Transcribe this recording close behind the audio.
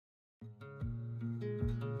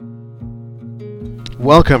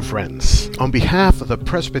Welcome, friends. On behalf of the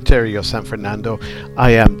Presbytery of San Fernando, I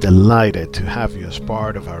am delighted to have you as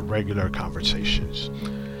part of our regular conversations.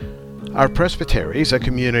 Our presbytery is a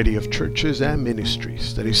community of churches and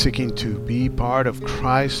ministries that is seeking to be part of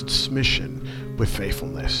Christ's mission with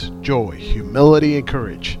faithfulness, joy, humility, and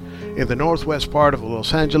courage in the northwest part of the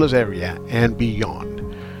Los Angeles area and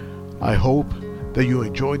beyond. I hope that you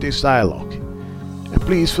enjoyed this dialogue. And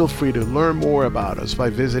please feel free to learn more about us by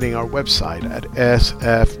visiting our website at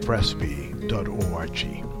sfpresby.org.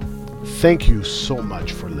 Thank you so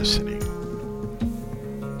much for listening.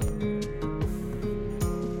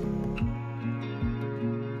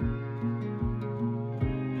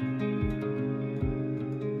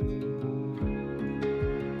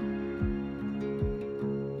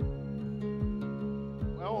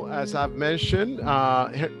 As I've mentioned,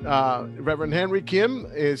 Reverend Henry Kim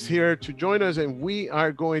is here to join us, and we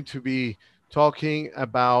are going to be talking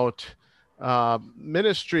about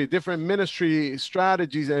ministry, different ministry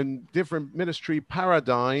strategies and different ministry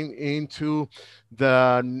paradigm into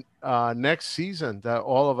the next season that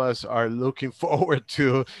all of us are looking forward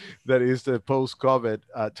to, that is the post-COVID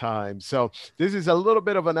time. So this is a little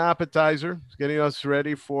bit of an appetizer, getting us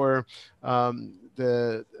ready for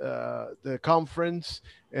the conference,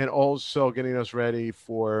 and also getting us ready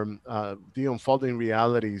for the unfolding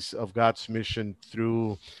realities of God's mission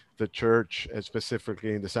through the church, and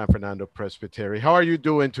specifically in the San Fernando Presbytery. How are you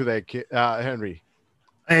doing today, Henry?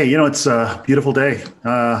 Hey, it's a beautiful day.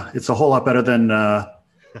 It's a whole lot better than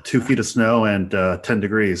 2 feet of snow and 10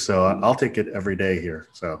 degrees. So I'll take it every day here.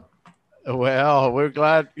 So, well, we're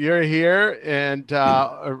glad you're here and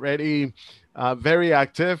already very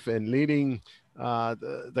active and leading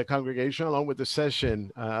the congregation along with the session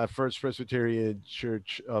at First Presbyterian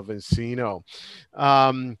Church of Encino.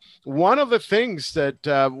 One of the things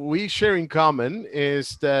that we share in common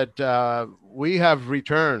is that we have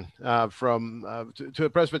returned to the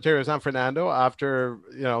Presbytery of San Fernando after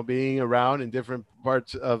being around in different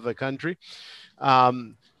parts of the country.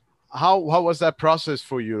 How was that process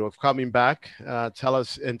for you of coming back? Tell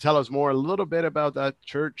us more a little bit about that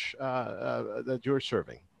church that you're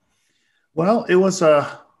serving. Well, it was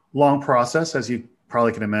a long process, as you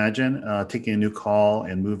probably can imagine. Taking a new call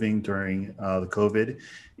and moving during the COVID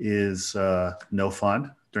is no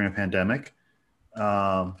fun during a pandemic.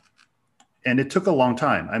 And it took a long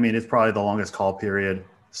time. I mean, it's probably the longest call period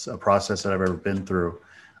process that I've ever been through.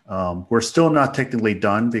 We're still not technically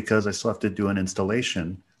done because I still have to do an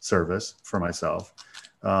installation service for myself.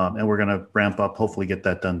 And we're going to ramp up, hopefully get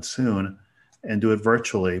that done soon and do it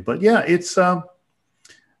virtually. But yeah,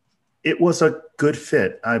 it was a good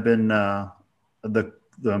fit. I've been, the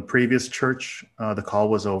previous church, the call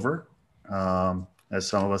was over, as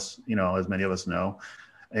some of us, as many of us know,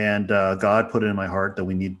 and God put it in my heart that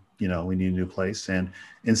we need a new place. And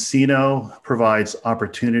Encino provides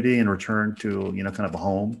opportunity in return to, kind of a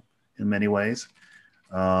home in many ways.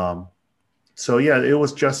 So yeah, it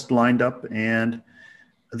was just lined up, and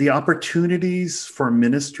the opportunities for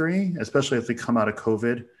ministry, especially as we come out of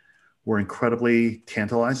COVID, were incredibly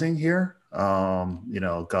tantalizing here.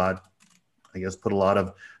 God, I guess, put a lot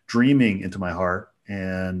of dreaming into my heart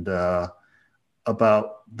and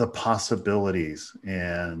about the possibilities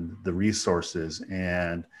and the resources,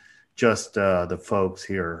 and just the folks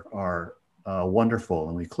here are wonderful,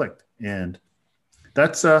 and we clicked. And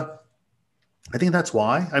that's, I think that's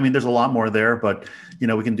why. I mean, there's a lot more there, but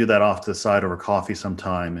we can do that off to the side over coffee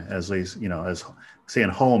sometime. As say, in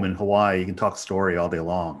home in Hawaii, you can talk story all day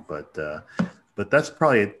long. But that's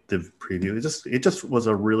probably the preview. It just was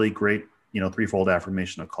a really great threefold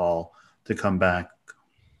affirmation, a call to come back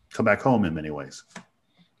home in many ways.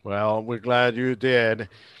 Well, we're glad you did.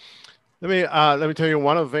 Let me tell you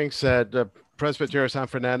one of the things that the Presbytery of San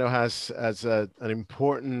Fernando has as an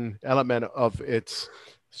important element of its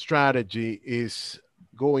strategy is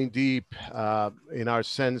going deep in our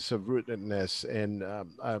sense of rootedness and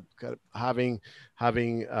having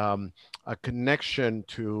a connection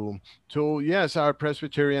to yes, our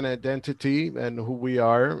Presbyterian identity and who we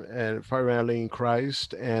are, and primarily in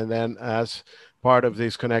Christ, and then as part of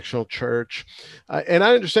this connectional church. And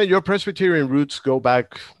I understand your Presbyterian roots go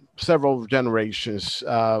back several generations.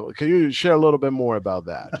 Can you share a little bit more about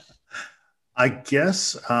that? I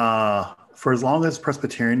guess for as long as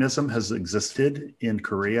Presbyterianism has existed in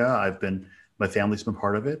Korea, my family's been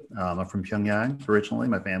part of it. I'm from Pyongyang originally,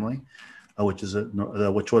 my family, which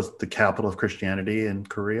was the capital of Christianity in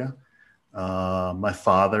Korea. My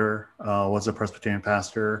father was a Presbyterian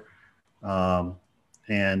pastor,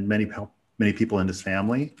 and many people in his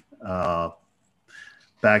family.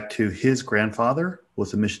 Back to his grandfather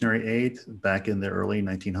was a missionary aide back in the early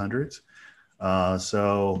 1900s.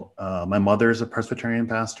 My mother is a Presbyterian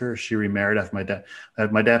pastor. She remarried after my dad.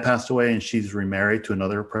 My dad passed away, and she's remarried to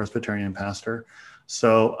another Presbyterian pastor.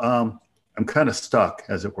 So I'm kind of stuck,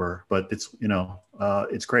 as it were. But it's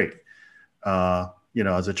great.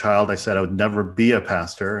 As a child, I said I would never be a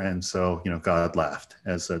pastor, and so God laughed,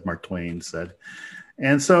 as Mark Twain said.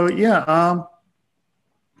 And so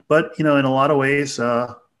but in a lot of ways.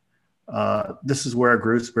 This is where I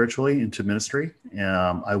grew spiritually into ministry.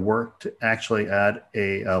 I worked actually at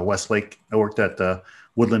a Westlake. I worked at the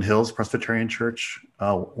Woodland Hills Presbyterian Church,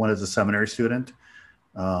 one as a seminary student,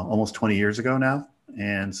 almost 20 years ago now.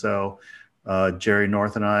 And so Jerry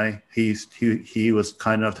North and I, he was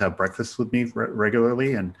kind enough to have breakfast with me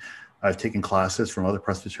regularly, and I've taken classes from other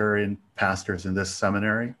Presbyterian pastors in this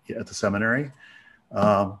seminary at the seminary.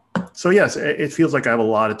 So yes, it feels like I have a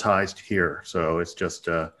lot of ties here. So it's just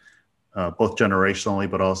both generationally,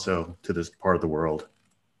 but also to this part of the world.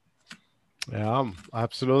 Yeah,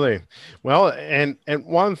 absolutely. Well, and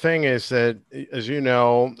one thing is that, as you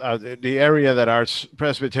know, the area that our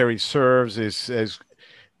presbytery serves is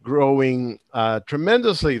growing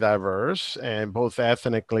tremendously diverse, and both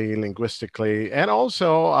ethnically, linguistically, and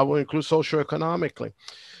also I will include socioeconomically.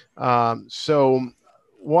 So,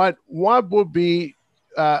 what would be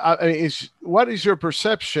what is your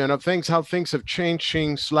perception of things? How things have changed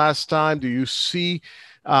since last time? Do you see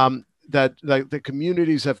that like the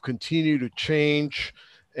communities have continued to change,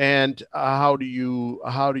 and how do you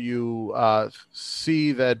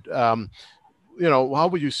see that? How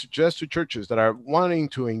would you suggest to churches that are wanting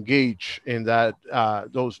to engage in that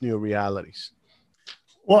those new realities?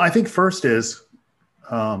 Well, I think first is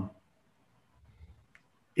the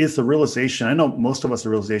realization. I know most of us, the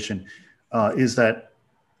realization is that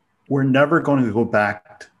we're never going to go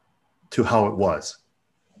back to how it was.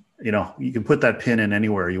 You can put that pin in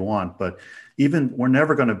anywhere you want, but we're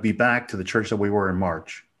never going to be back to the church that we were in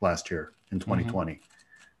March last year in 2020.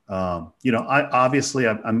 Mm-hmm.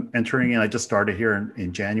 I'm entering in, I just started here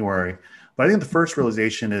in January, but I think the first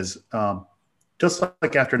realization is just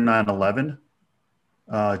like after 9/11,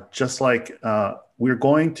 we're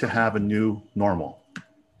going to have a new normal.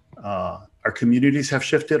 Our communities have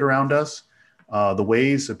shifted around us. The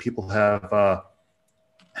ways that people have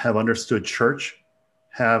understood church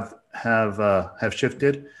have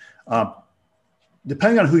shifted.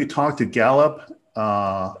 Depending on who you talk to, Gallup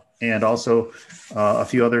and also a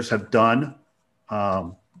few others have done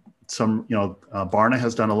Barna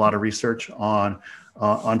has done a lot of research on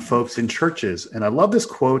folks in churches, and I love this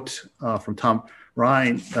quote from Tom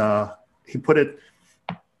Ryan. He put it: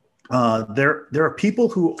 "There are people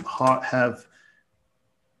who have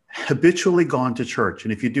habitually gone to church.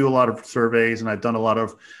 And if you do a lot of surveys, and I've done a lot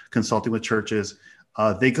of consulting with churches,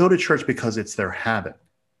 they go to church because it's their habit."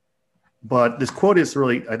 But this quote is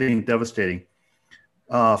really, I think, devastating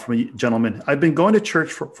from a gentleman. "I've been going to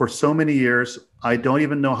church for so many years, I don't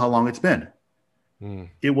even know how long it's been.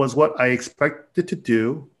 It was what I expected to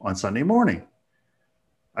do on Sunday morning.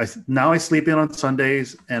 Now I sleep in on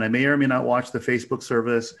Sundays, and I may or may not watch the Facebook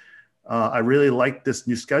service. I really like this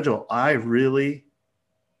new schedule. I really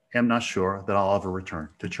am not sure that I'll ever return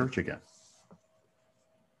to church again."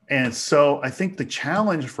 And so I think the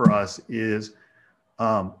challenge for us is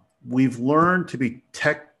we've learned to be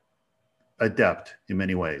tech adept in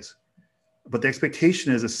many ways. But the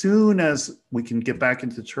expectation is as soon as we can get back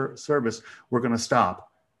into church service, we're going to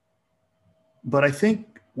stop. But I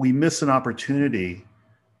think we miss an opportunity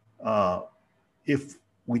if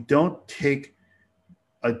we don't take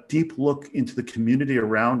a deep look into the community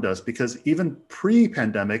around us, because even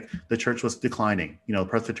pre-pandemic, the church was declining. The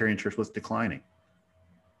Presbyterian Church was declining,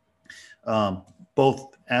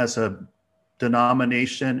 both as a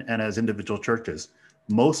denomination and as individual churches.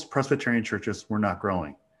 Most Presbyterian churches were not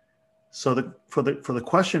growing. So for the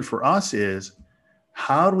question for us is,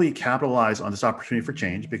 how do we capitalize on this opportunity for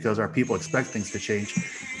change? Because our people expect things to change,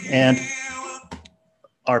 and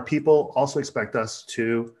our people also expect us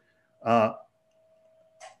to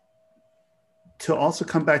also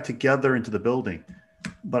come back together into the building.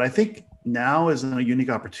 But I think now is a unique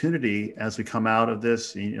opportunity as we come out of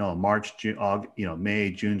this, March, June,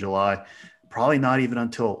 May, June, July, probably not even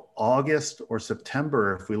until August or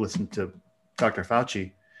September, if we listen to Dr.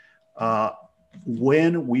 Fauci,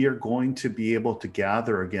 when we are going to be able to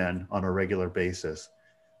gather again on a regular basis.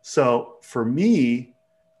 So for me,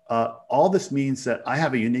 all this means that I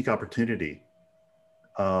have a unique opportunity.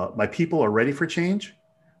 My people are ready for change.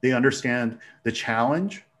 They understand the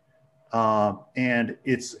challenge, and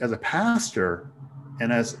it's, as a pastor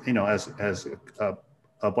and as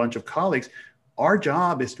a bunch of colleagues, our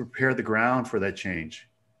job is to prepare the ground for that change.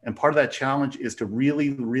 And part of that challenge is to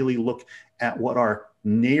really, really look at what our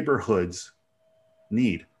neighborhoods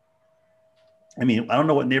need. I mean, I don't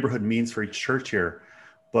know what neighborhood means for each church here,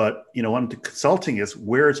 but what I'm consulting is,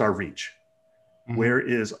 where is our reach? Mm-hmm. Where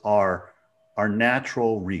is our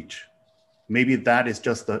natural reach? Maybe that is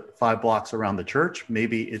just the 5 blocks around the church.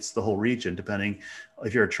 Maybe it's the whole region, depending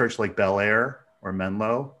if you're a church like Bel Air or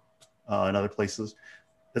Menlo and other places.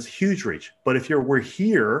 That's a huge reach. But if we're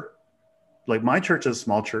here, like my church is a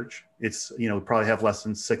small church. It's, we probably have less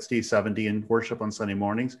than 60, 70 in worship on Sunday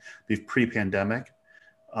mornings, pre-pandemic.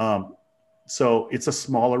 So it's a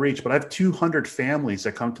smaller reach, but I have 200 families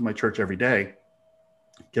that come to my church every day,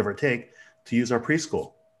 give or take, to use our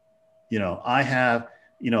preschool. I have,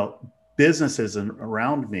 businesses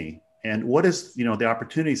around me, and what is, the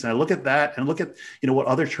opportunities. And I look at that and look at, what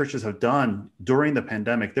other churches have done during the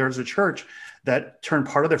pandemic. There's a church that turned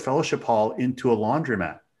part of their fellowship hall into a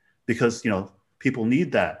laundromat because, people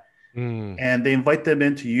need that. And they invite them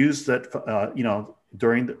in to use that,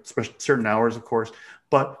 during the certain hours, of course,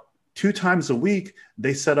 but 2 times a week,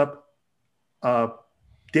 they set up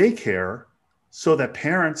daycare so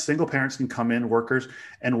that single parents can come in, workers,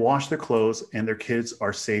 and wash their clothes, and their kids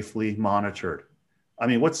are safely monitored. I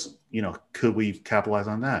mean, could we capitalize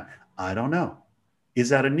on that? I don't know. Is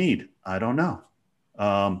that a need? I don't know.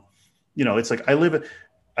 It's like I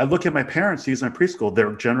look at my parents using my preschool.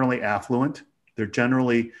 They're generally affluent. They're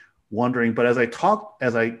generally wondering, but as I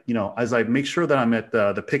make sure that I'm at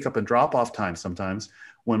the pickup and drop off time sometimes,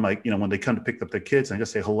 when when they come to pick up their kids, and I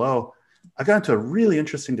just say hello, I got into a really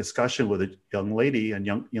interesting discussion with a young lady and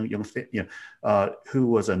who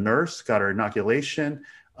was a nurse, got her inoculation,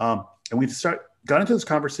 and we got into this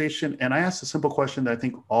conversation. And I asked a simple question that I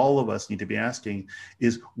think all of us need to be asking: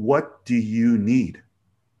 is what do you need?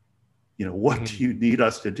 What do you need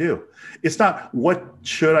us to do? It's not what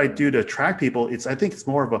should I do to attract people. I think it's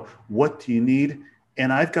more of a what do you need,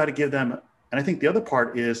 and I've got to give them. And I think the other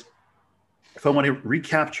part is, if I want to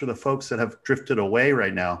recapture the folks that have drifted away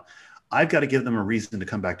right now, I've got to give them a reason to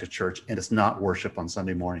come back to church, and it's not worship on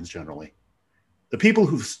Sunday mornings generally. The people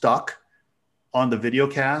who've stuck on the video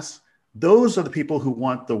casts, those are the people who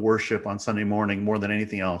want the worship on Sunday morning more than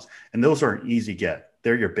anything else. And those are an easy get.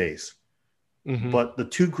 They're your base. Mm-hmm. But the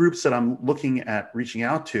 2 groups that I'm looking at reaching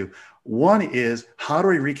out to, one is, how do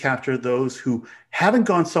we recapture those who haven't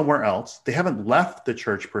gone somewhere else? They haven't left the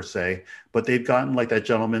church per se, but they've gotten like that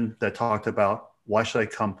gentleman that talked about, why should I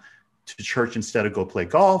come to church instead of go play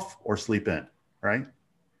golf or sleep in, right?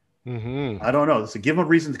 Mm-hmm. I don't know. So give them a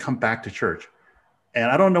reason to come back to church.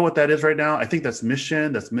 And I don't know what that is right now. I think that's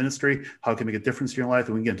mission, that's ministry, how it can make a difference in your life.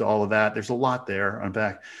 And we can get into all of that. There's a lot there on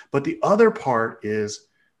back. But the other part is,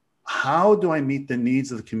 how do I meet the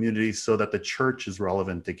needs of the community so that the church is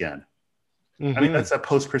relevant again? Mm-hmm. I mean, that's that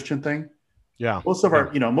post-Christian thing. Yeah. Most of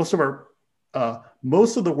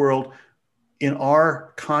the world in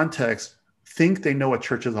our context think they know what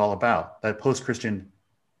church is all about, that post-Christian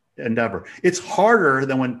endeavor. It's harder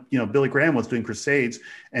than when, Billy Graham was doing crusades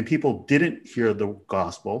and people didn't hear the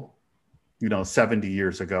gospel, 70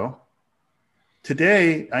 years ago.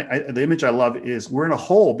 Today, the image I love is we're in a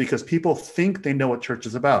hole because people think they know what church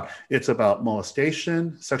is about. It's about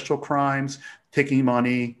molestation, sexual crimes, taking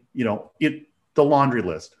money, the laundry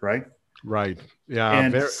list, right? Right. Yeah.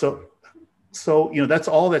 And so that's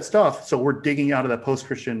all that stuff. So we're digging out of that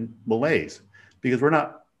post-Christian malaise because we're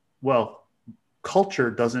not, culture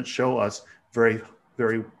doesn't show us very,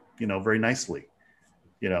 very, very nicely.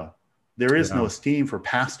 There is no esteem for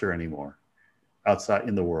pastor anymore outside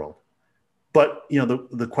in the world. But,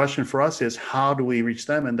 the question for us is, how do we reach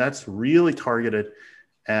them? And that's really targeted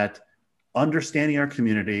at understanding our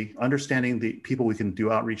community, understanding the people we can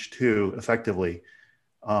do outreach to effectively,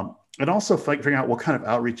 and also figuring out what kind of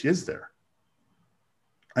outreach is there.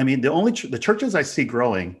 I mean, the churches I see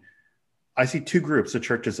growing, I see 2 groups of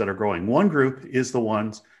churches that are growing. One group is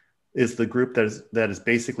the group that is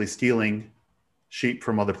basically stealing sheep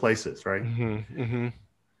from other places, right? Mm-hmm, mm-hmm.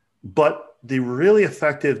 But the really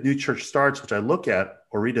effective new church starts, which I look at,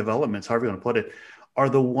 or redevelopments, however you want to put it, are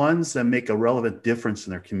the ones that make a relevant difference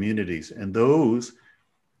in their communities. And those,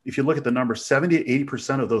 if you look at the number, 70 to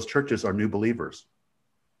 80% of those churches are new believers.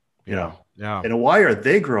 Yeah. And why are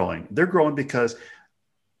they growing? They're growing because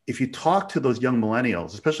if you talk to those young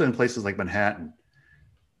millennials, especially in places like Manhattan,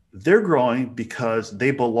 they're growing because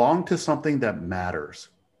they belong to something that matters.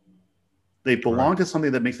 They belong to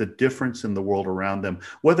something that makes a difference in the world around them,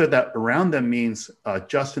 whether that around them means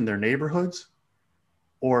just in their neighborhoods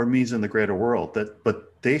or means in the greater world.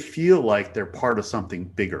 But they feel like they're part of something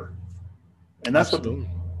bigger. And that's Absolutely.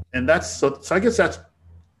 so I guess that's,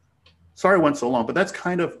 sorry I went so long, but that's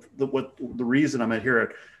kind of the reason I'm at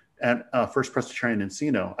here at First Presbyterian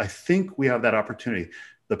Encino, I think we have that opportunity.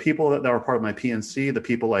 The people that were part of my PNC, the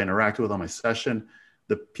people I interacted with on my session,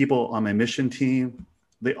 the people on my mission team,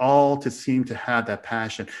 they all seem to have that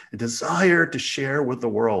passion and desire to share with the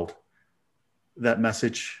world that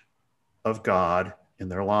message of God in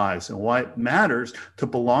their lives and why it matters to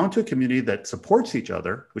belong to a community that supports each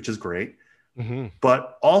other, which is great,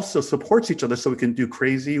 but also supports each other so we can do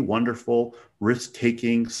crazy, wonderful,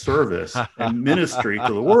 risk-taking service and ministry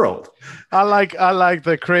to the world. I like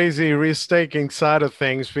the crazy risk-taking side of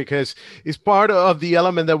things because it's part of the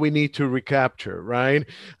element that we need to recapture, right?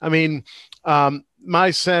 I mean,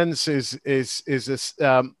 my sense is this,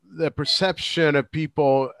 the perception of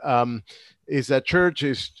people is that church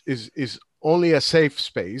is only a safe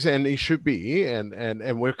space, and it should be,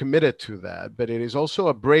 and we're committed to that. But it is also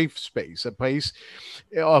a brave space, a place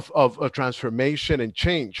of transformation and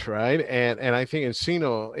change, right? And I think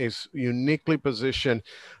Encino is uniquely positioned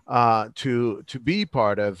to be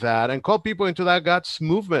part of that and call people into that God's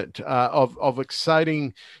movement of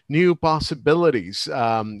exciting new possibilities,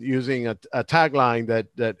 using a tagline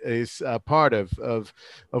that is part of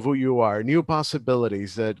who you are, new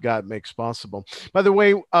possibilities that God makes possible. By the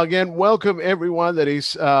way, again, welcome everyone that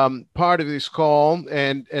is part of this call,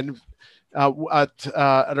 and at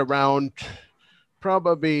around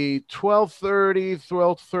probably 12:30,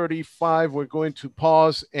 12:35, we're going to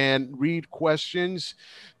pause and read questions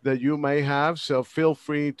that you may have. So feel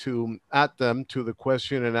free to add them to the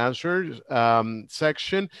question and answer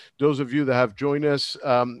section. Those of you that have joined us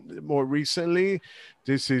more recently,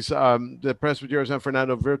 this is the Presbyterian San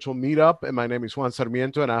Fernando virtual meetup, and my name is Juan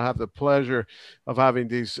Sarmiento, and I have the pleasure of having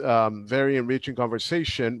this very enriching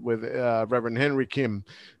conversation with Reverend Henry Kim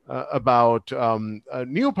about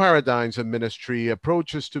new paradigms of ministry,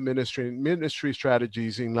 approaches to ministry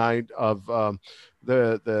strategies in light of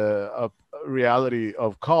the reality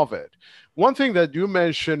of COVID. One thing that you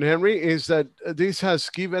mentioned, Henry, is that this has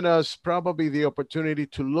given us probably the opportunity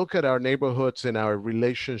to look at our neighborhoods and our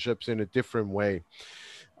relationships in a different way.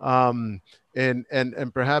 And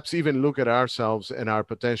perhaps even look at ourselves and our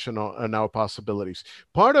potential and our possibilities.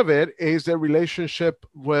 Part of it is the relationship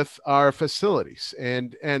with our facilities.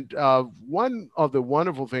 And one of the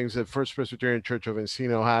wonderful things that First Presbyterian Church of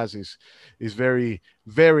Encino has is very,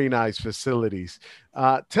 very nice facilities.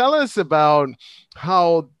 Tell us about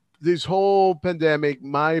how this whole pandemic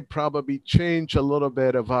might probably change a little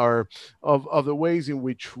bit of the ways in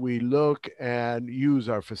which we look and use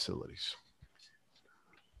our facilities.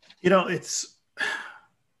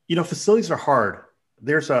 Facilities are hard.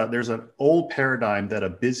 There's an old paradigm that a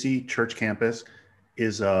busy church campus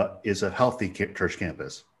is a healthy church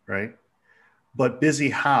campus, right? But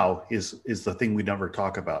busy how is the thing we never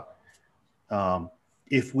talk about. When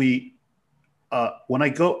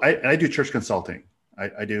I do church consulting.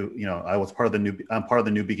 I'm part of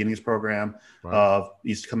the New Beginnings program. Right.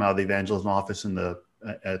 Used to come out of the evangelism office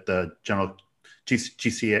at the General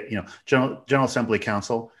GCA, General Assembly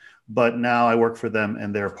Council. But now I work for them,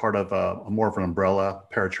 and they're part of a more of an umbrella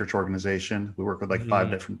parachurch organization. We work with like 5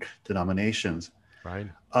 different denominations. Right.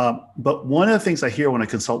 But one of the things I hear when I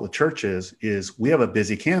consult with churches is we have a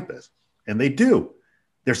busy campus, and they do.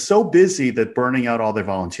 They're so busy that burning out all their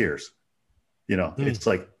volunteers. It's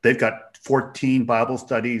like they've got 14 Bible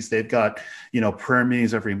studies. They've got, prayer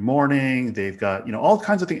meetings every morning. They've got, all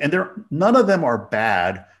kinds of things. And none of them are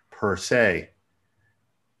bad per se.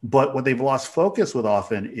 But what they've lost focus with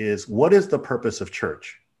often is what is the purpose of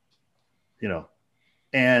church?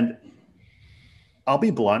 And I'll be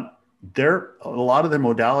blunt, a lot of their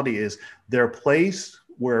modality is they're a place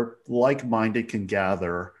where like-minded can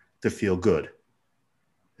gather to feel good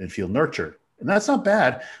and feel nurtured. And that's not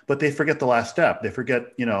bad, but they forget the last step. They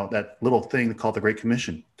forget, that little thing called the Great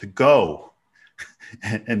Commission, to go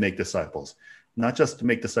and make disciples. Not just to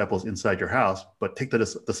make disciples inside your house, but take the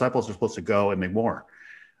disciples are supposed to go and make more.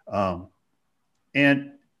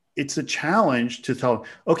 And it's a challenge to tell,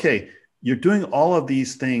 okay, you're doing all of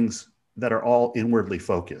these things that are all inwardly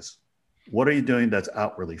focused. What are you doing that's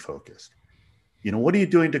outwardly focused? What are you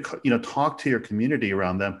doing to, talk to your community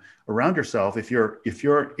around yourself? If you're a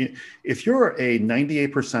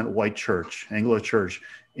 98% white church, Anglo church,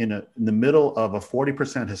 in the middle of a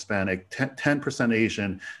 40% Hispanic, 10%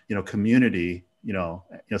 Asian, community,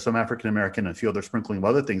 some African American and a few other sprinkling of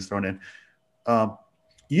other things thrown in,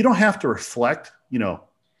 you don't have to reflect,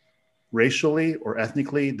 racially or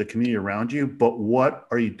ethnically the community around you, but what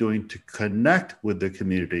are you doing to connect with the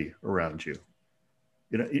community around you?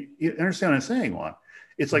 You understand what I'm saying, Juan?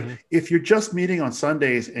 It's like if you're just meeting on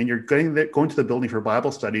Sundays and you're going to the building for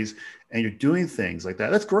Bible studies and you're doing things like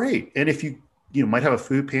that, that's great. And if you might have a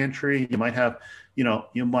food pantry, you might have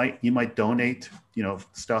you might donate,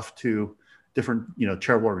 stuff to different,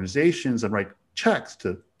 charitable organizations and write checks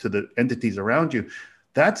to the entities around you.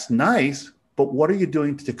 That's nice, but what are you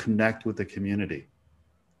doing to connect with the community?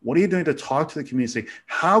 What are you doing to talk to the community? Say,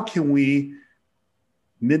 how can we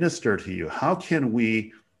minister to you? How can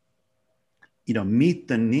we, meet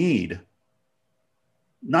the need,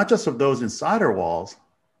 not just of those inside our walls,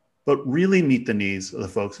 but really meet the needs of the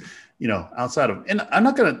folks, outside of, and I'm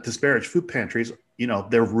not going to disparage food pantries.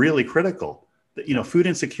 They're really critical. Food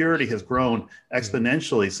insecurity has grown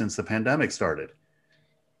exponentially since the pandemic started.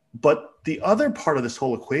 But the other part of this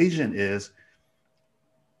whole equation is,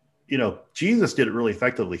 Jesus did it really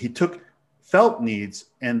effectively. He took felt needs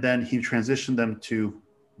and then he transitioned them to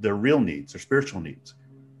their real needs, their spiritual needs.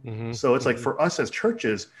 Mm-hmm. So it's like for us as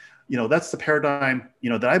churches, that's the paradigm,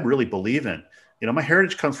 that I really believe in. My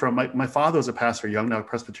heritage comes from my father was a pastor at Young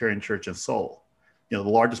Presbyterian Church in Seoul, the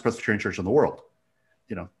largest Presbyterian church in the world.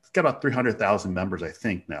 It's got about 300,000 members, I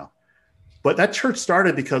think now. But that church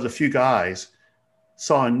started because a few guys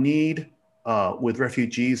saw a need with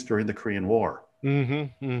refugees during the Korean War.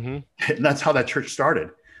 Mm-hmm, mm-hmm. And that's how that church started.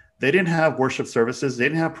 They didn't have worship services. They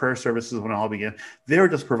didn't have prayer services when it all began. They were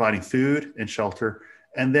just providing food and shelter.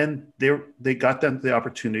 And then they got them the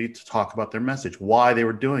opportunity to talk about their message, why they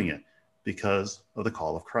were doing it, because of the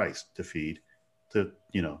call of Christ to feed, to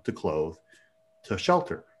clothe, to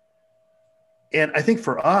shelter. And I think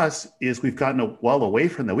for us is we've gotten well away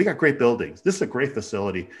from that. We got great buildings. This is a great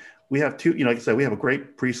facility. We have two, like I said, we have a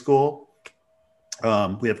great preschool.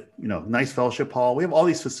 We have, nice fellowship hall. We have all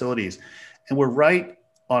these facilities, and we're right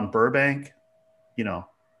on Burbank,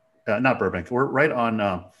 not Burbank. We're right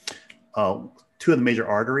on two of the major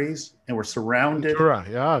arteries, and we're surrounded. Ventura,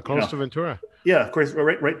 yeah, close to Ventura. Yeah, of course.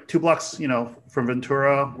 We're right 2 blocks, from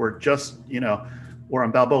Ventura. We're just, we're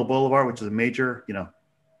on Balboa Boulevard, which is a major,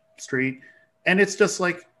 street. And it's just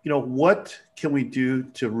like, what can we do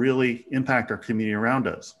to really impact our community around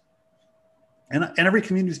us? And every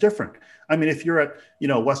community is different. I mean, if you're at,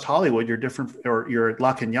 West Hollywood, you're different, or you're at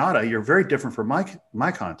La Cañada, you're very different from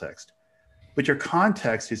my context. But your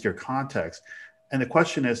context is your context. And the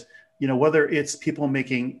question is, whether it's people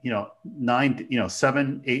making,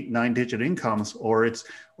 7, 8, 9-digit incomes, or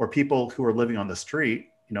people who are living on the street,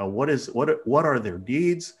 what are their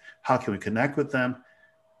needs? How can we connect with them?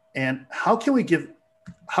 And how can we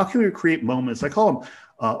create moments? I call them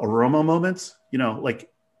aroma moments, like,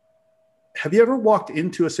 have you ever walked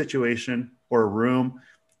into a situation or a room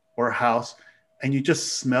or a house and you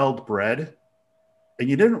just smelled bread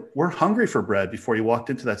and weren't hungry for bread before you walked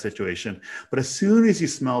into that situation. But as soon as you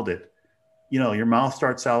smelled it, your mouth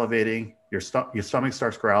starts salivating, your stomach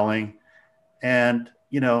starts growling, and,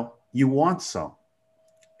 you want some.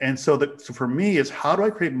 And so for me is, how do I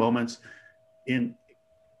create moments in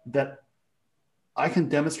that I can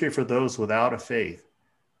demonstrate for those without a faith,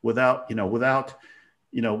 without a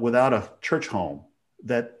church home,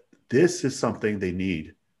 that this is something they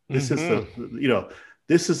need. This mm-hmm. is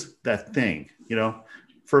this is that thing,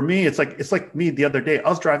 for me, it's like me the other day, I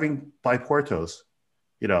was driving by Puerto's,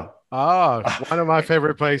 one of my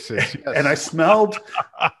favorite places. Yes. And I smelled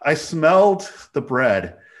the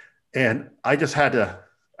bread, and I just had to,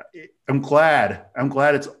 I'm glad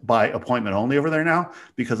it's by appointment only over there now,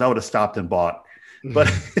 because I would have stopped and bought.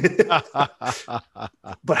 But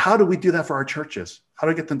but how do we do that for our churches? How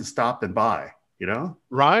do we get them to stop and buy?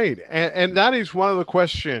 Right, and that is one of the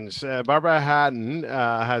questions Barbara Hatton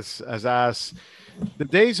has asked. The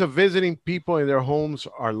days of visiting people in their homes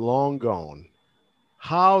are long gone.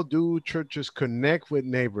 How do churches connect with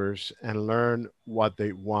neighbors and learn what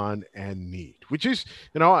they want and need? Which is,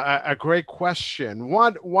 a great question.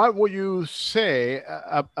 What would you say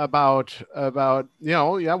about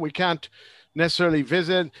we can't necessarily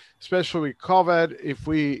visit, especially with COVID. If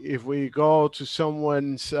we go to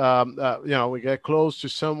someone's, we get close to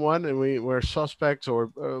someone and we're suspects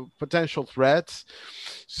or potential threats.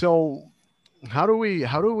 So how do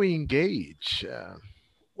we engage?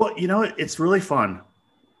 Well, it's really fun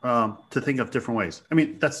to think of different ways. I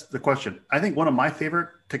mean, that's the question. I think one of my favorite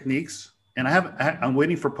techniques, and I'm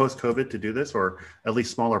waiting for post-COVID to do this, or at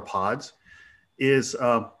least smaller pods, is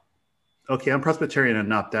okay, I'm Presbyterian and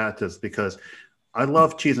not Baptist because I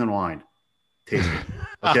love cheese and wine tasting.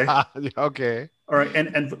 Okay. Okay. All right.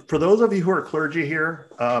 And for those of you who are clergy here,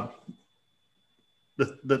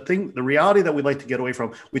 the reality that we'd like to get away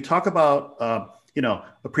from, we talk about,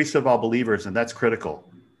 the priesthood of all believers, and that's critical.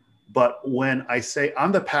 But when I say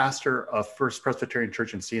I'm the pastor of First Presbyterian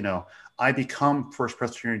Church Encino, I become First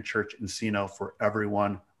Presbyterian Church Encino for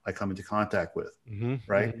everyone I come into contact with. Mm-hmm.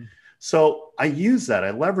 Right. Mm-hmm. So I use that,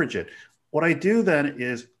 I leverage it. What I do then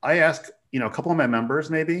is I ask a couple of my members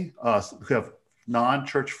maybe who have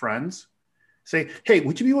non-church friends say, hey,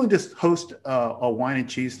 would you be willing to host a wine and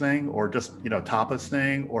cheese thing, or just, tapas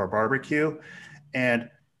thing, or a barbecue, and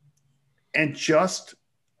just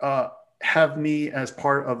have me as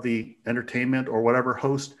part of the entertainment or whatever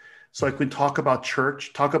host, so I can talk about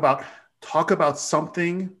church, talk about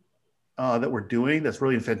something that we're doing that's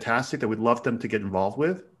really fantastic that we'd love them to get involved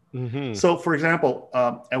with. Mm-hmm. So, for example,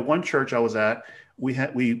 at one church I was at,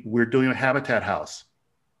 we're doing a habitat house.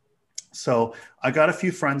 So I got a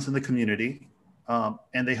few friends in the community,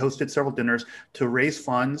 and they hosted several dinners to raise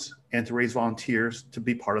funds and to raise volunteers to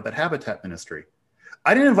be part of that habitat ministry.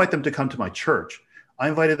 I didn't invite them to come to my church. I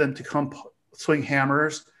invited them to come swing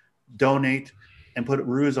hammers, donate, and put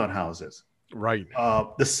roofs on houses. Right.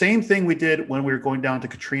 The same thing we did when we were going down to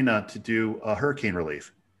Katrina to do hurricane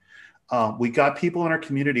relief. We got people in our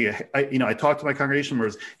community. I talked to my congregation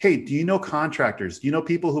members. Hey, do you know contractors? Do you know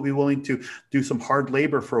people who'll be willing to do some hard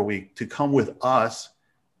labor for a week to come with us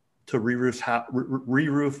to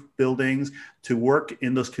re-roof buildings, to work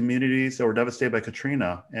in those communities that were devastated by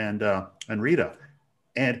Katrina and Rita?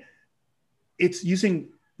 And it's using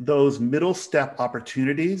those middle step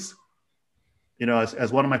opportunities,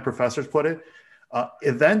 as one of my professors put it,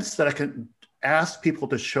 events that I can ask people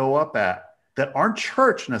to show up at that aren't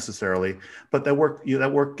church necessarily, but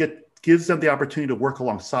gives them the opportunity to work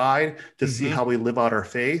alongside, to see how we live out our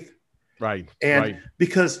faith. Right. And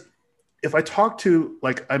because if I talk to,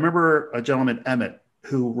 I remember a gentleman, Emmett,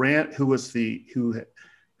 who ran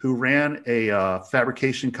a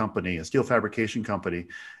fabrication company, a steel fabrication company.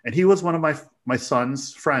 And he was one of my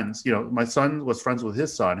son's friends. My son was friends with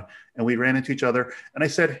his son, and we ran into each other. And I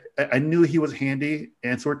said, I knew he was handy.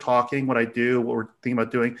 And so we're talking what I do, what we're thinking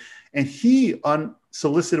about doing. And he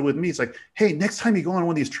unsolicited with me. He's like, hey, next time you go on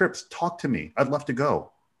one of these trips, talk to me. I'd love to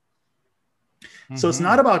go. So it's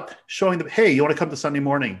not about showing them, hey, you want to come to Sunday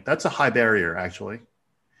morning? That's a high barrier, actually.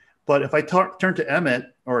 But if I turn to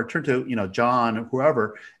Emmett or turn to, John or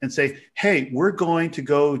whoever and say, hey, we're going to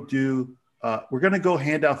go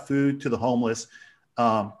hand out food to the homeless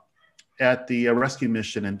at the rescue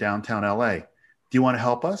mission in downtown LA. Do you want to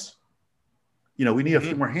help us? We need a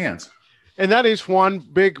few more hands. And that is one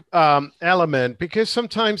big element, because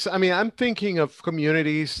sometimes, I'm thinking of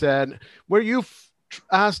communities where you've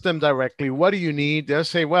ask them directly, what do you need? They'll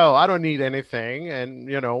say, well, I don't need anything. And,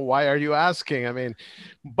 why are you asking?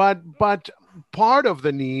 But part of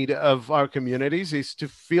the need of our communities is to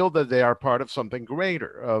feel that they are part of something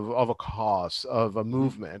greater, of a cause, of a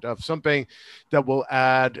movement, of something that will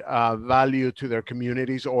add value to their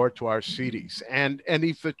communities or to our cities. And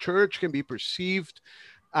if the church can be perceived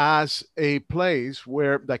as a place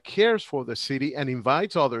that cares for the city and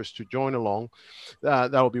invites others to join along,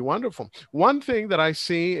 that will be wonderful. One thing that I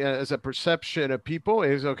see as a perception of people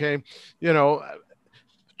is,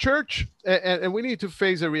 church, and we need to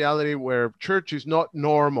face a reality where church is not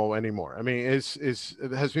normal anymore. It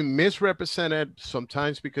has been misrepresented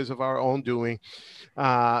sometimes because of our own doing,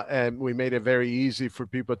 and we made it very easy for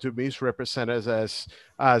people to misrepresent us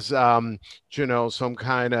as some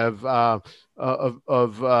kind of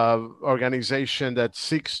organization that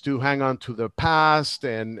seeks to hang on to the past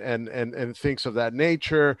and things of that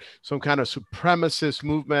nature, some kind of supremacist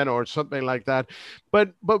movement or something like that.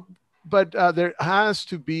 But there has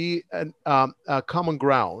to be a common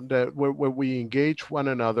ground where we engage one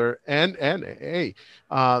another and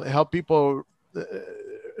help people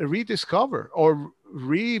rediscover or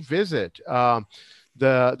revisit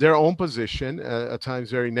their own position, at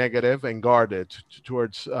times very negative and guarded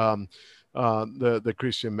towards the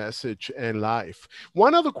Christian message and life.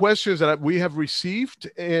 One of the questions that we have received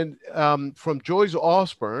from Joyce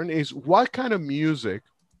Osborne is, what kind of music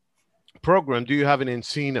program do you have in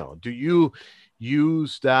Encino? Do you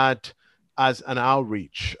use that as an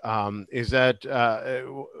outreach? Is that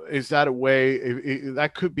a way?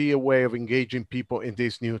 That could be a way of engaging people in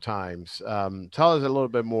these new times. Tell us a little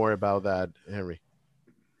bit more about that, Henry.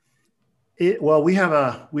 Well, we have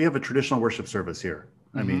a traditional worship service here.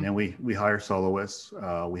 And we hire soloists.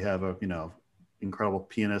 We have a incredible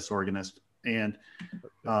pianist, organist, and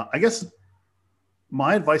I guess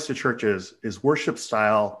my advice to churches is worship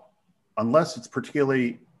style, unless it's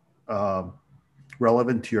particularly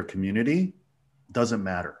relevant to your community, doesn't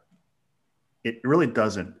matter. It really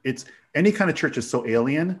doesn't. It's any kind of church is so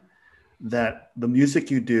alien that the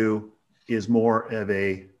music you do is more of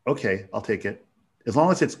okay, I'll take it, as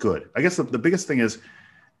long as it's good. I guess the biggest thing is,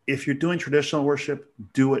 if you're doing traditional worship,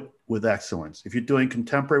 do it with excellence. If you're doing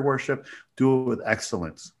contemporary worship, do it with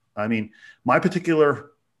excellence. My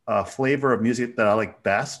particular flavor of music that I like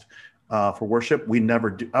best for worship, we never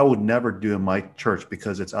do. I would never do in my church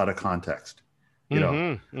because it's out of context.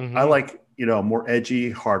 I like, more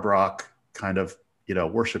edgy, hard rock kind of,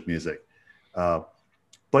 worship music.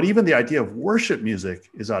 But even the idea of worship music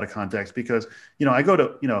is out of context because, I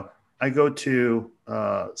go to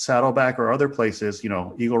Saddleback or other places,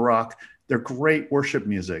 Eagle Rock, they're great worship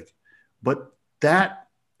music, but that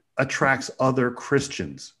attracts other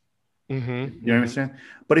Christians. You understand?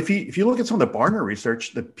 But if you look at some of the Barna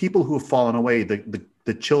research, the people who have fallen away,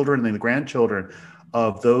 the children and the grandchildren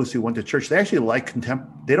of those who went to church, they actually like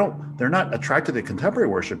they're not attracted to contemporary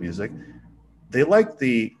worship music. They like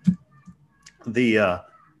the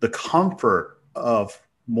comfort of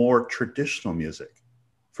more traditional music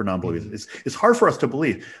for non-believers. It's hard for us to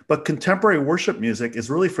believe, but contemporary worship music is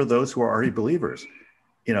really for those who are already believers.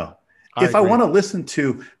 If I want to listen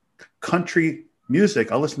to country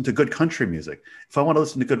music, I'll listen to good country music. If I want to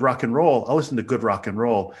listen to good rock and roll, I'll listen to good rock and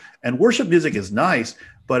roll. And worship music is nice,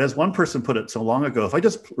 but as one person put it so long ago, if I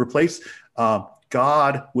just replace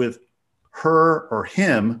God with her or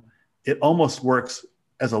him, it almost works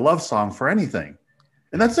as a love song for anything.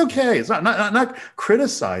 And that's okay. It's not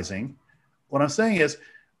criticizing. What I'm saying is,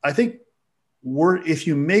 I think if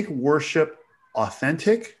you make worship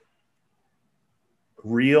authentic,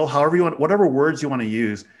 real, however you want, whatever words you want to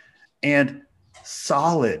use, and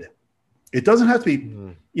solid. It doesn't have to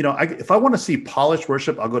be, if I want to see polished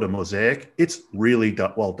worship, I'll go to Mosaic. It's really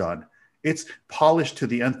well done. It's polished to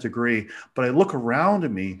the nth degree. But I look around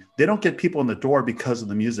at me, they don't get people in the door because of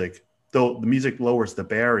the music, though the music lowers the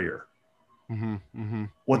barrier.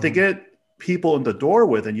 What they get people in the door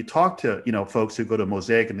with, and you talk to, folks who go to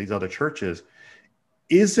Mosaic and these other churches,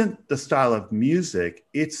 isn't the style of music,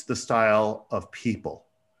 it's the style of people.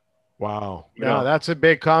 Wow. Yeah, that's a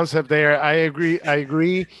big concept there. I agree.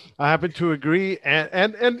 I happen to agree.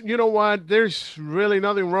 And you know what? There's really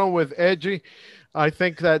nothing wrong with edgy. I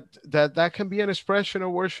think that can be an expression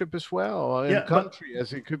of worship as well in country,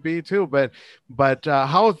 as it could be too. But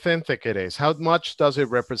how authentic it is, how much does it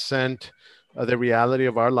represent the reality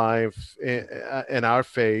of our life and our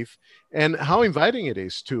faith, and how inviting it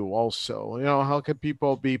is too. Also, how can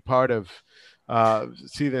people be part of,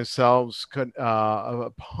 see themselves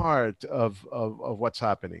a part of what's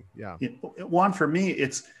happening? Yeah. Juan, for me,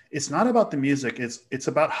 it's not about the music. It's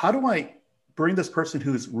about how do I bring this person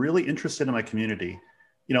who's really interested in my community,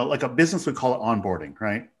 like a business would call it onboarding,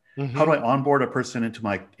 right? How do I onboard a person into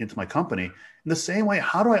my company? In the same way,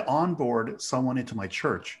 how do I onboard someone into my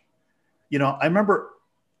church? I remember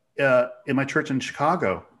in my church in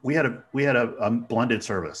Chicago, we had a blended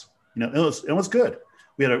service. It was good.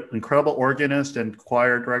 We had an incredible organist and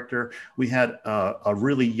choir director. We had a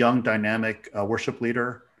really young, dynamic worship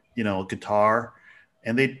leader, guitar,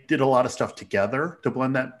 and they did a lot of stuff together to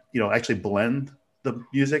blend that, actually blend the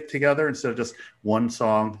music together instead of just one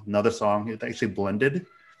song, another song. It actually blended.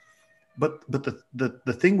 But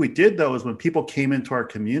the thing we did though is when people came into our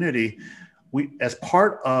community, we, as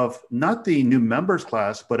part of not the new members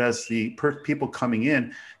class, but as the people coming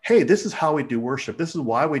in, hey, this is how we do worship. This is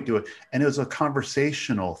why we do it. And it was a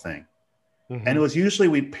conversational thing. And it was usually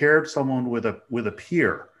we paired someone with a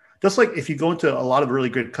peer. Just like if you go into a lot of really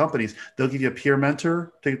good companies, they'll give you a peer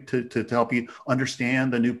mentor to help you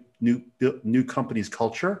understand the new company's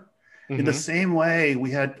culture. In the same way,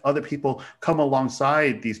 we had other people come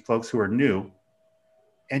alongside these folks who are new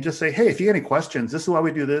and just say, hey, if you have any questions, this is why we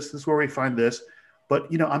do this. This is where we find this. But,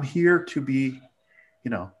 I'm here to be,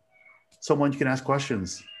 someone you can ask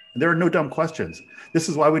questions. And there are no dumb questions. This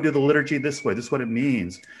is why we do the liturgy this way. This is what it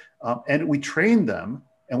means. And we trained them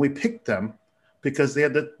and we picked them because they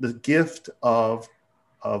had the gift of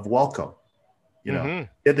welcome. They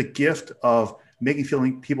had the gift of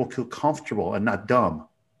making people feel comfortable and not dumb.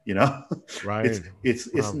 Right.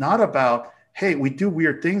 It's not about, hey, we do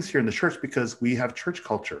weird things here in the church because we have church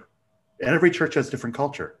culture, and every church has different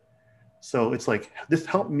culture. So it's like, this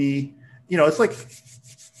helped me, it's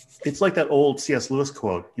like that old C.S. Lewis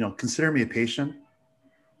quote, consider me a patient,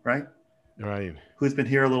 right? Right. Who's been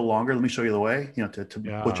here a little longer. Let me show you the way, to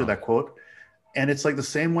butcher that quote. And it's like the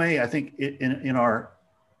same way, I think in our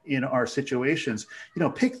situations,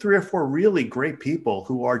 pick 3 or 4 really great people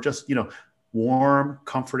who are just, warm,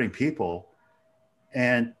 comforting people,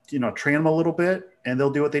 and train them a little bit, and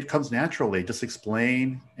they'll do what comes naturally. Just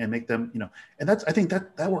explain and make them, and I think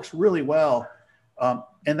that works really well.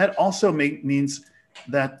 And that also means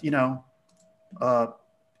that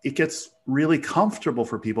it gets really comfortable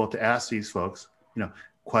for people to ask these folks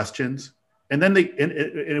questions, and then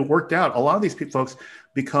it worked out. A lot of these folks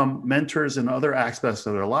become mentors in other aspects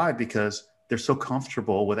of their life because they're so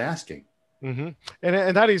comfortable with asking. hmm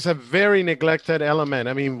and that is a very neglected element.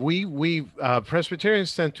 I mean, we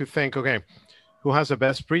Presbyterians tend to think, okay, who has the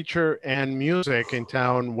best preacher and music in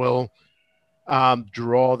town will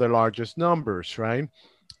draw the largest numbers, right?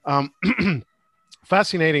 Um,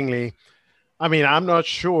 Fascinatingly, I mean, I'm not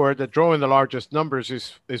sure that drawing the largest numbers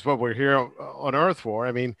is what we're here on earth for.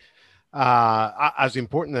 I mean, as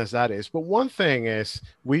important as that is, but one thing is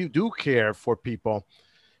we do care for people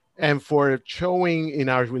and for showing in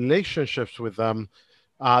our relationships with them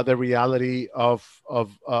the reality of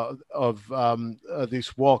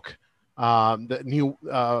this walk, the new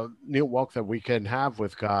walk that we can have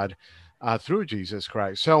with God through Jesus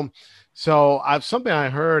Christ. Something I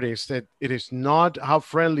heard is that it is not how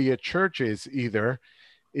friendly a church is either;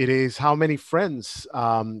 it is how many friends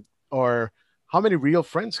or how many real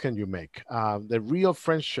friends can you make. The real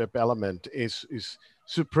friendship element is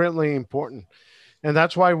supremely important, and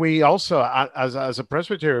that's why we also, as a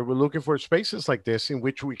presbytery, we're looking for spaces like this in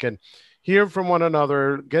which we can hear from one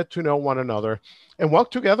another, get to know one another, and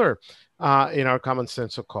walk together in our common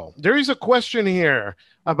sense of call. There is a question here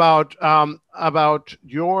about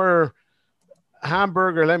your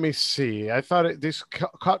hamburger. Let me see. I thought this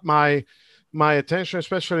caught my attention,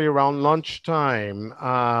 especially around lunchtime.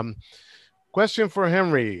 Question for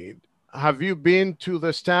Henry: have you been to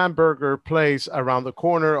the Stamburger place around the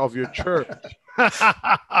corner of your church?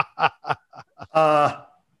 Uh,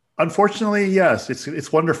 Unfortunately, yes,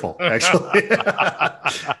 it's wonderful actually.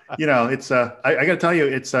 It's I got to tell you,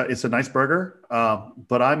 it's a nice burger.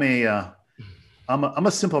 But I'm a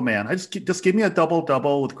simple man. Just give me a double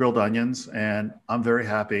double with grilled onions, and I'm very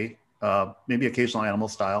happy. Maybe occasional animal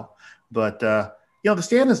style, but the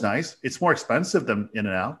stand is nice. It's more expensive than In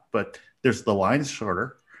and Out, but the line's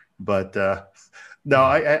shorter. But no,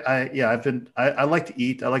 I like to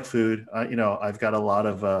eat. I like food. I've got a lot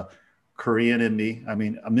of Korean in me. I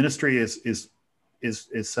mean, a ministry is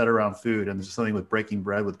set around food, and there's something with breaking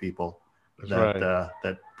bread with people That's right.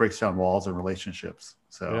 that breaks down walls and relationships.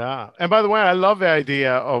 So Yeah. And by the way, I love the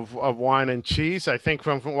idea of wine and cheese. I think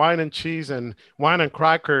from wine and cheese and wine and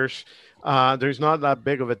crackers, there's not that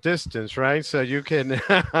big of a distance, right? So you can.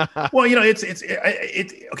 well, it's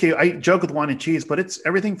okay. I joke with wine and cheese, but it's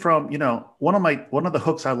everything from one of the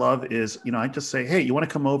hooks I love is I just say, hey, you want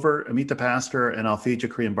to come over and meet the pastor, and I'll feed you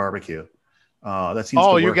Korean barbecue. That seems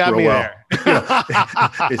to You work got real me well. there.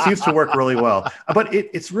 It seems to work really well. But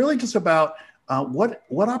it's really just about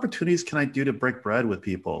what opportunities can I do to break bread with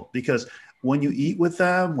people? Because when you eat with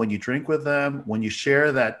them, when you drink with them, when you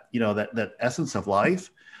share that that essence of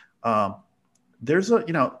life, there's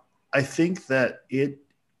I think that it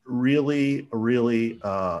really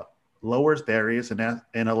lowers barriers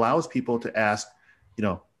and allows people to ask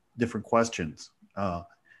different questions.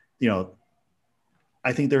 You know,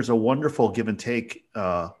 I think there's a wonderful give and take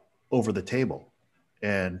over the table,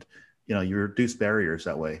 and you reduce barriers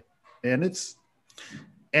that way, and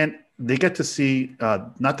they get to see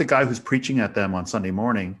not the guy who's preaching at them on Sunday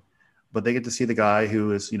morning, but they get to see the guy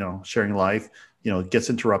who is sharing life. Gets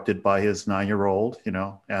interrupted by his 9-year-old.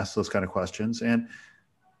 Asks those kind of questions, and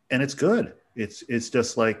it's good. It's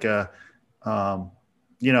just like I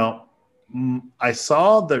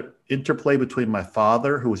saw the interplay between my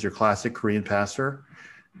father, who was your classic Korean pastor,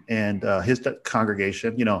 and his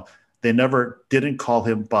congregation. They never didn't call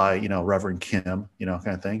him by Reverend Kim, kind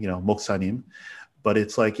of thing, Moksanim. But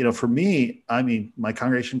it's like for me, I mean, my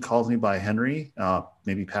congregation calls me by Henry,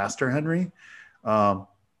 maybe Pastor Henry,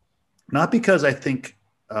 not because I think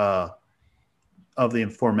of the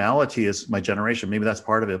informality as my generation. Maybe that's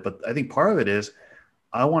part of it, but I think part of it is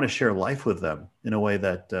I want to share life with them in a way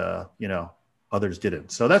that others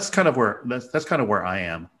didn't. So that's kind of where I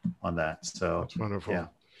am on that. So That's wonderful. Yeah.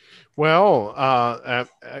 Well,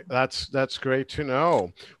 that's great to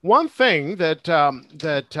know. One thing that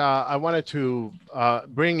I wanted to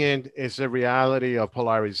bring in is the reality of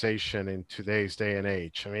polarization in today's day and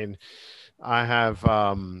age. I mean, I have,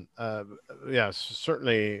 yes,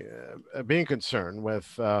 certainly being concerned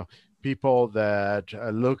with people that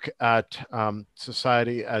look at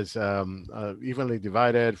society as evenly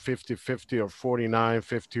divided, 50-50 or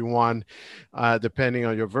 49-51, depending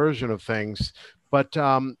on your version of things. But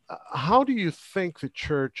how do you think the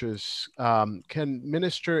churches can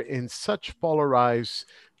minister in such polarized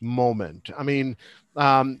moment? I mean,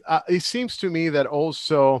 it seems to me that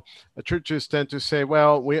also churches tend to say,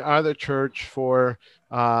 well, we are the church for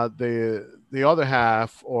the other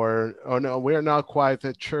half, or no, we're not quite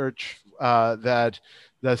the church that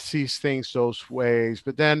sees things those ways.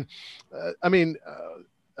 But then, I mean,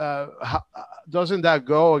 doesn't that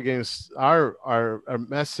go against our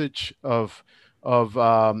message of of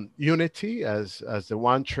unity as the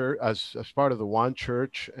one church, as part of the one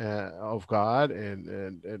church of God,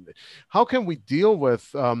 and how can we deal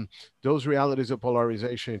with those realities of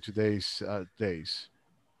polarization in today's days?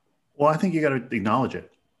 Well, I think you got to acknowledge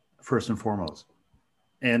it first and foremost,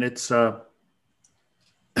 and it's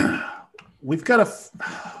we've got to.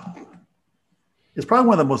 It's probably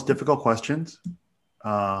one of the most difficult questions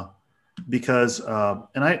because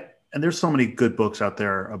and there's so many good books out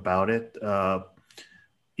there about it.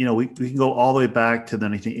 We can go all the way back to the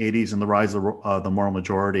 1980s and the rise of the moral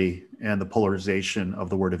majority and the polarization of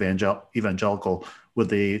the word evangelical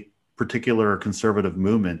with a particular conservative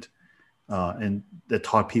movement, and that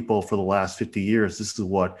taught people for the last 50 years this is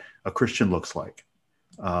what a Christian looks like.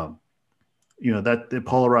 That it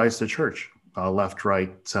polarized the church, left,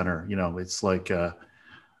 right, center. It's like,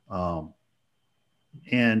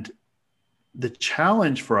 and the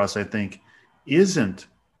challenge for us, I think, isn't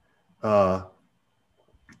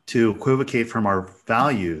to equivocate from our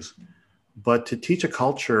values, but to teach a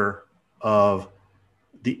culture of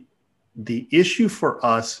the issue for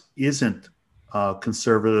us isn't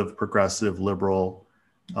conservative, progressive, liberal,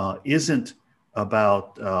 isn't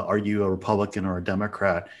about are you a Republican or a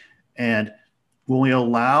Democrat. And when we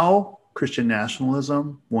allow Christian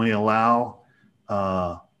nationalism, when we allow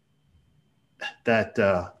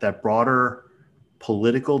that broader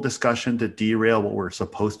political discussion to derail what we're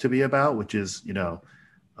supposed to be about, which is the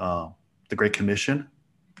Great Commission,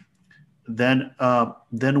 then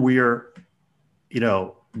we're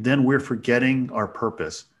forgetting our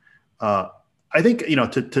purpose. I think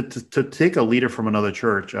to take a leader from another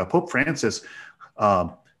church, Pope Francis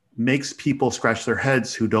makes people scratch their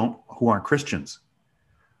heads who aren't Christians,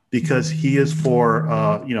 because he is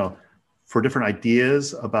for different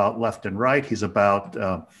ideas about left and right. He's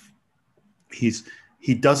about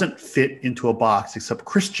he doesn't fit into a box except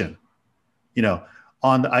Christian.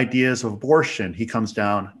 On the ideas of abortion, he comes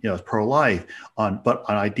down, as pro-life. But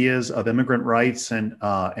on ideas of immigrant rights and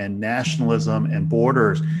nationalism and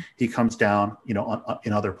borders, he comes down,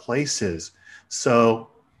 in other places. So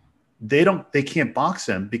they can't box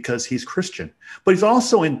him because he's Christian. But he's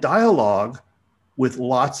also in dialogue with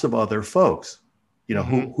lots of other folks,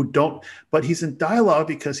 who don't. But he's in dialogue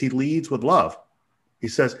because he leads with love. He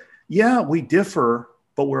says, "Yeah, we differ,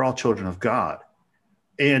 but we're all children of God."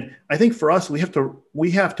 And I think for us, we have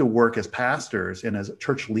to work as pastors and as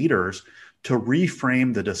church leaders to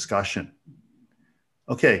reframe the discussion.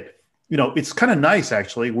 Okay, it's kind of nice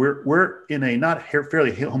actually. We're in a not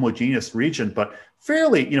fairly homogeneous region, but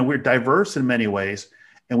fairly, we're diverse in many ways,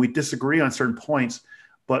 and we disagree on certain points.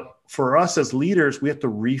 But for us as leaders, we have to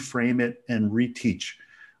reframe it and reteach.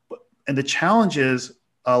 And the challenge is,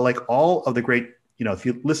 like all of the great, if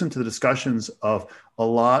you listen to the discussions of a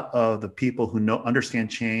lot of the people who understand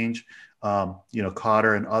change,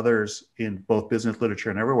 Cotter and others in both business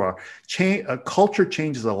literature and everywhere, culture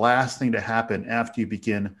change is the last thing to happen after you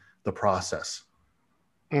begin the process.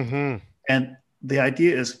 Mm-hmm. And the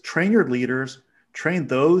idea is train your leaders, train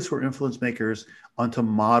those who are influence makers onto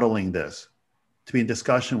modeling this, to be in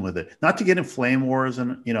discussion with it, not to get in flame wars.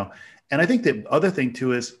 And I think the other thing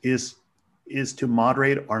too is to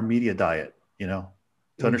moderate our media diet, to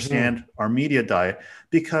understand our media diet,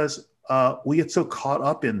 because we get so caught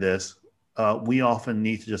up in this, we often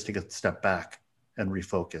need to just take a step back and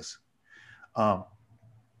refocus.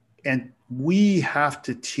 And we have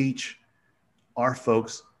to teach our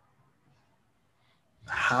folks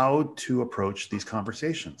how to approach these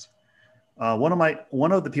conversations.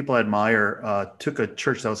 One of the people I admire took a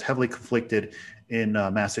church that was heavily conflicted in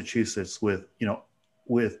Massachusetts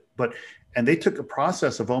and they took a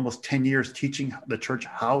process of almost 10 years teaching the church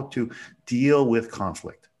how to deal with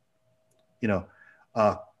conflict. And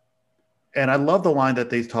I love the line that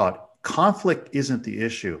they taught: conflict isn't the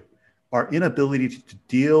issue. Our inability to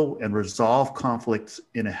deal and resolve conflicts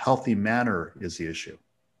in a healthy manner is the issue.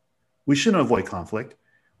 We shouldn't avoid conflict.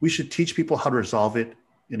 We should teach people how to resolve it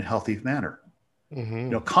in a healthy manner.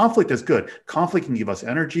 Mm-hmm. Conflict is good. Conflict can give us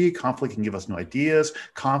energy. Conflict can give us new ideas.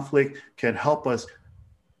 Conflict can help us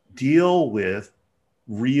deal with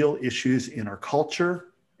real issues in our culture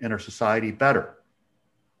and our society better.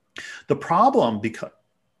 The problem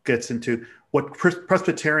gets into what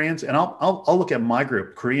Presbyterians, and I'll look at my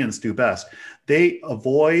group, Koreans, do best. They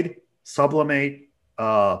avoid, sublimate,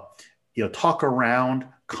 talk around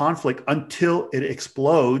conflict until it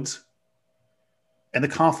explodes and the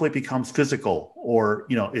conflict becomes physical or,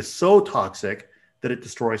 is so toxic that it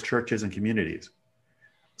destroys churches and communities.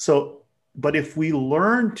 But if we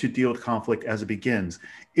learn to deal with conflict as it begins,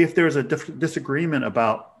 if there's a disagreement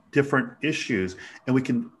about different issues and we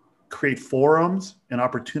can create forums and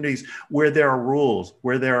opportunities where there are rules,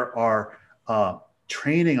 where there are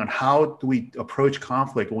training on how do we approach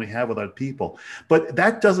conflict when we have with other people. But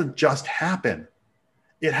that doesn't just happen.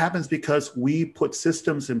 It happens because we put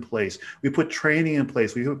systems in place. We put training in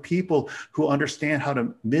place. We have people who understand how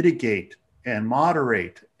to mitigate and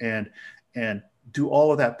moderate and do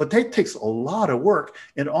all of that. But that takes a lot of work.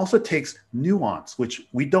 And it also takes nuance, which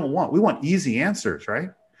we don't want. We want easy answers,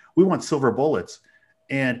 right? We want silver bullets.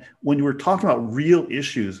 And when we're talking about real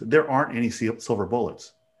issues, there aren't any silver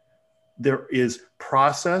bullets. There is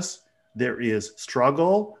process, there is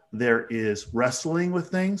struggle, there is wrestling with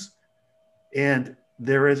things, and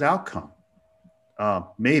there is outcome,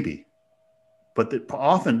 maybe. But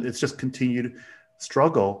often it's just continued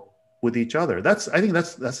struggle with each other. I think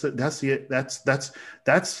that's the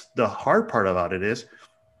hard part about it is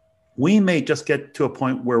we may just get to a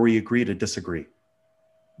point where we agree to disagree,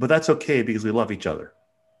 but that's okay because we love each other.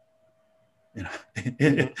 You know,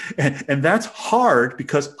 and that's hard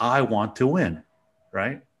because I want to win,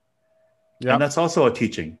 right? Yeah. And that's also a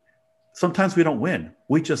teaching. Sometimes we don't win;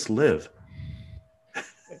 we just live,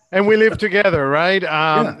 and we live together, right?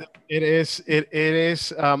 Yeah. It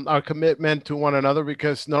is our commitment to one another,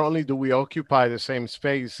 because not only do we occupy the same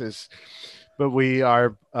spaces, but we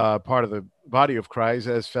are part of the body of Christ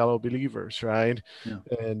as fellow believers, right? Yeah.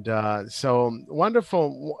 And so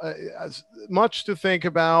wonderful, much to think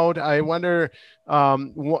about. I wonder,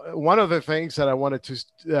 one of the things that I wanted to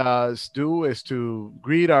do is to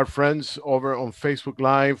greet our friends over on Facebook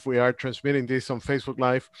Live. We are transmitting this on Facebook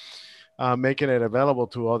Live, making it available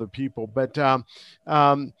to other people. But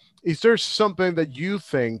is there something that you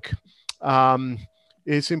think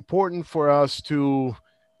is important for us to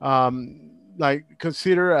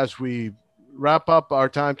consider as we wrap up our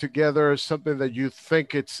time together, something that you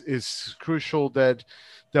think is crucial that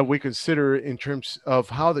we consider in terms of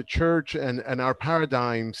how the church and our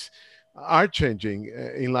paradigms are changing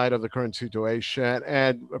in light of the current situation,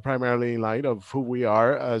 and primarily in light of who we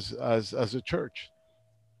are as a church?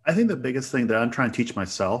 I think the biggest thing that I'm trying to teach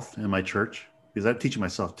myself in my church, because I'm teaching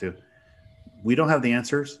myself too, we don't have the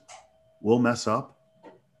answers. We'll mess up.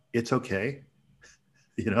 It's okay.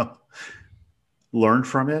 You know, learn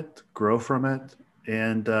from it, grow from it,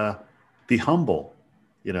 and be humble,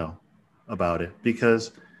 you know, about it.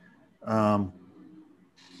 Because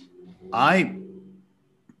I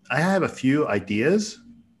have a few ideas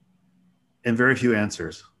and very few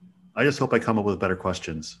answers. I just hope I come up with better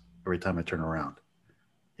questions every time I turn around,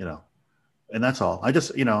 you know, and that's all. I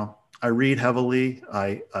just, you know, I read heavily.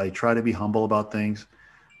 I try to be humble about things.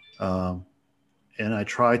 And I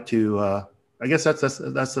try to, I guess that's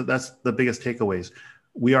the biggest takeaways.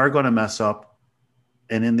 We are going to mess up,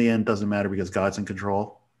 and in the end, doesn't matter because God's in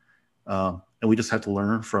control, and we just have to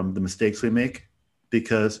learn from the mistakes we make.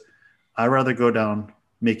 Because I'd rather go down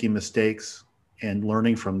making mistakes and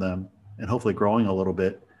learning from them, and hopefully growing a little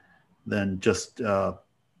bit, than just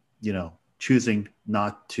you know, choosing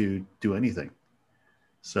not to do anything.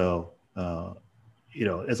 So you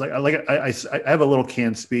know, it's like I have a little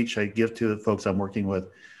canned speech I give to the folks I'm working with.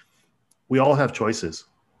 We all have choices.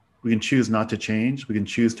 We can choose not to change. We can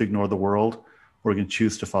choose to ignore the world, or we can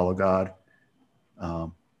choose to follow God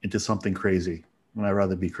into something crazy. And I'd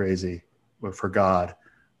rather be crazy for God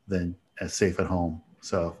than as safe at home.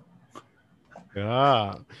 So,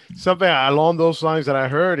 yeah, something along those lines that I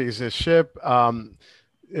heard is a ship,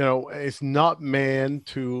 you know, it's not meant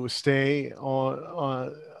to stay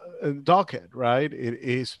on a dockhead, right? It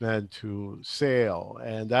is meant to sail,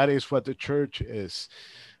 and that is what the church is.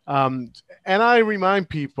 And I remind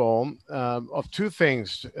people of two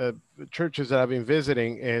things. Churches that I've been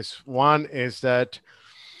visiting is, one is that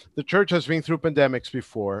the church has been through pandemics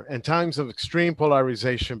before and times of extreme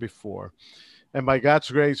polarization before, and by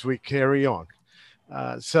God's grace, we carry on.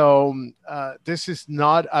 So this is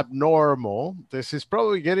not abnormal. This is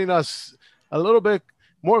probably getting us a little bit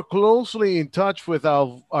more closely in touch with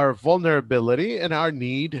our vulnerability and our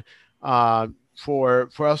need for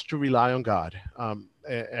us to rely on God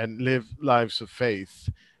and live lives of faith.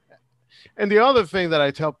 And the other thing that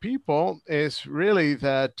I tell people is really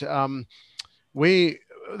that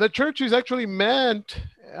the church is actually meant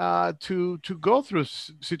to go through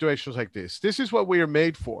situations like this. This is what we are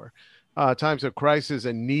made for. Times of crisis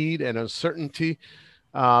and need and uncertainty,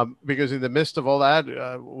 because in the midst of all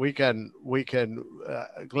that, we can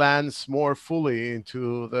glance more fully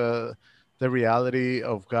into the reality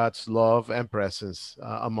of God's love and presence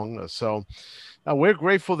among us. So we're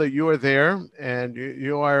grateful that you are there, and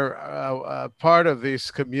you are part of this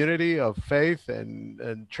community of faith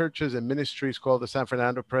and churches and ministries called the San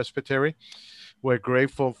Fernando Presbytery. We're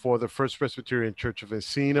grateful for the First Presbyterian Church of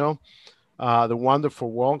Encino, the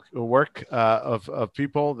wonderful work of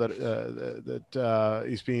people that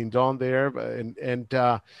is being done there, and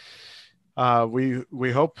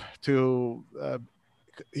we hope to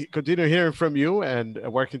continue hearing from you and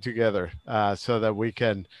working together so that we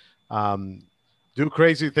can do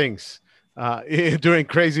crazy things during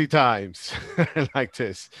crazy times like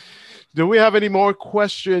this. Do we have any more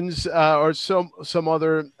questions or some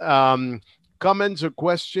other comments or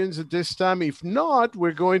questions at this time? If not,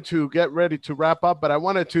 we're going to get ready to wrap up. But I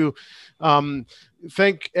wanted to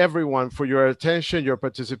thank everyone for your attention, your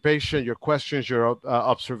participation, your questions, your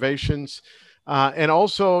observations. And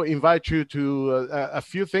also invite you to a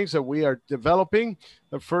few things that we are developing.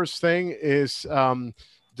 The first thing is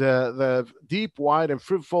the deep, wide, and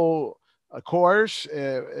fruitful course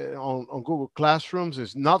on Google Classrooms.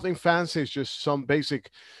 It's nothing fancy. It's just some basic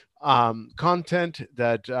content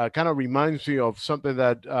that kind of reminds me of something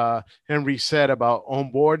that Henry said about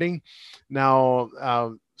onboarding. Now,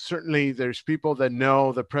 certainly there's people that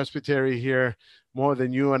know the presbytery here more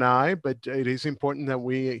than you and I, but it is important that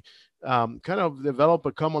we kind of develop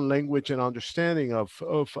a common language and understanding of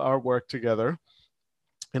our work together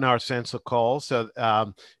in our sense of call. So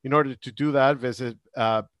in order to do that, visit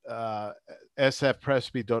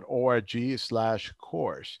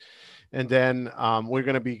sfpresby.org/course. And then we're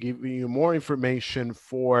going to be giving you more information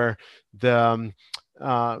for the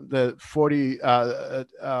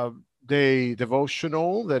 40-day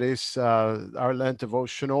devotional that is our Lent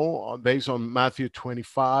devotional based on Matthew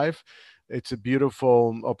 25. It's a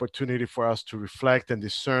beautiful opportunity for us to reflect and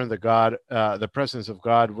discern the presence of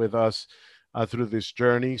God with us through this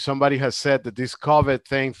journey. Somebody has said that this COVID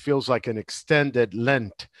thing feels like an extended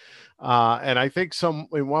Lent. And I think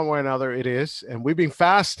in one way or another it is. And we've been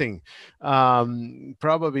fasting,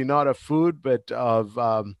 probably not of food, but of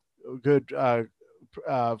good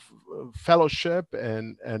fellowship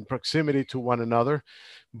and proximity to one another.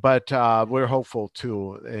 But we're hopeful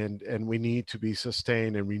too, and we need to be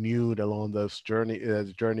sustained and renewed along this journey,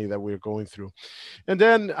 the journey that we're going through. And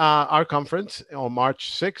then our conference on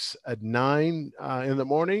March 6th at 9 in the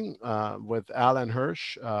morning with Alan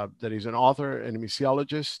Hirsch, that is an author and a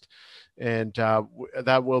missiologist. And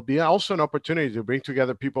that will be also an opportunity to bring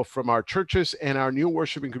together people from our churches and our new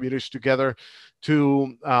worshiping communities together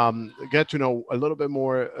to get to know a little bit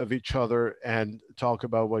more of each other and talk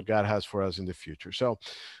about what God has for us in the future. So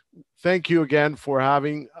thank you again for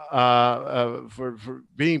having, for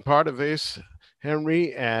being part of this,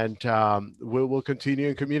 Henry, and we will continue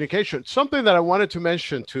in communication. Something that I wanted to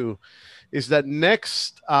mention too is that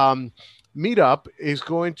next meetup is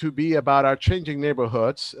going to be about our changing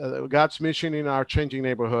neighborhoods, God's mission in our changing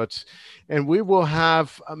neighborhoods. And we will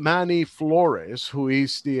have Manny Flores, who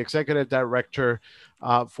is the executive director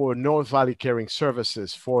for North Valley Caring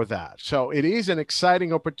Services for that. So it is an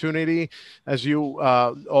exciting opportunity, as you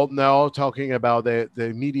all know, talking about the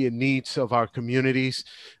immediate needs of our communities.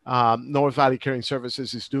 North Valley Caring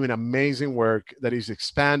Services is doing amazing work that is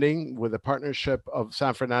expanding with the partnership of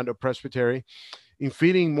San Fernando Presbytery in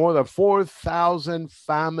feeding more than 4,000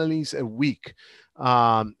 families a week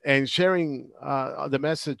and sharing the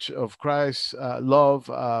message of Christ's love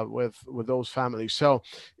with those families. So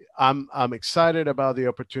I'm excited about the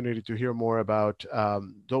opportunity to hear more about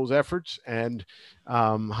those efforts and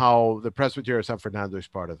how the Presbytery of San Fernando is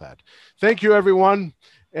part of that. Thank you, everyone.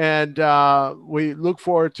 And we look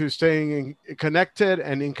forward to staying connected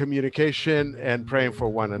and in communication and praying for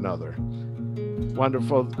one another.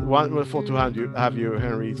 Wonderful to have you,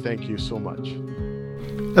 Henry. Thank you so much.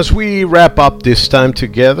 As we wrap up this time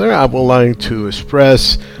together, I would like to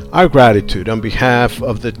express our gratitude on behalf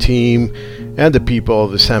of the team and the people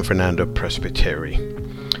of the San Fernando Presbytery.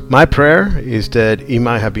 My prayer is that it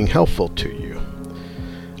might have been helpful to you.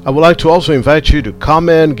 I would like to also invite you to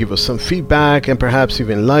comment, give us some feedback, and perhaps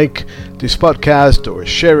even like this podcast or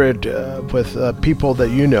share it with people that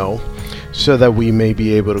you know, so that we may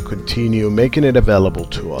be able to continue making it available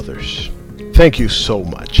to others. Thank you so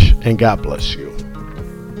much, and God bless you.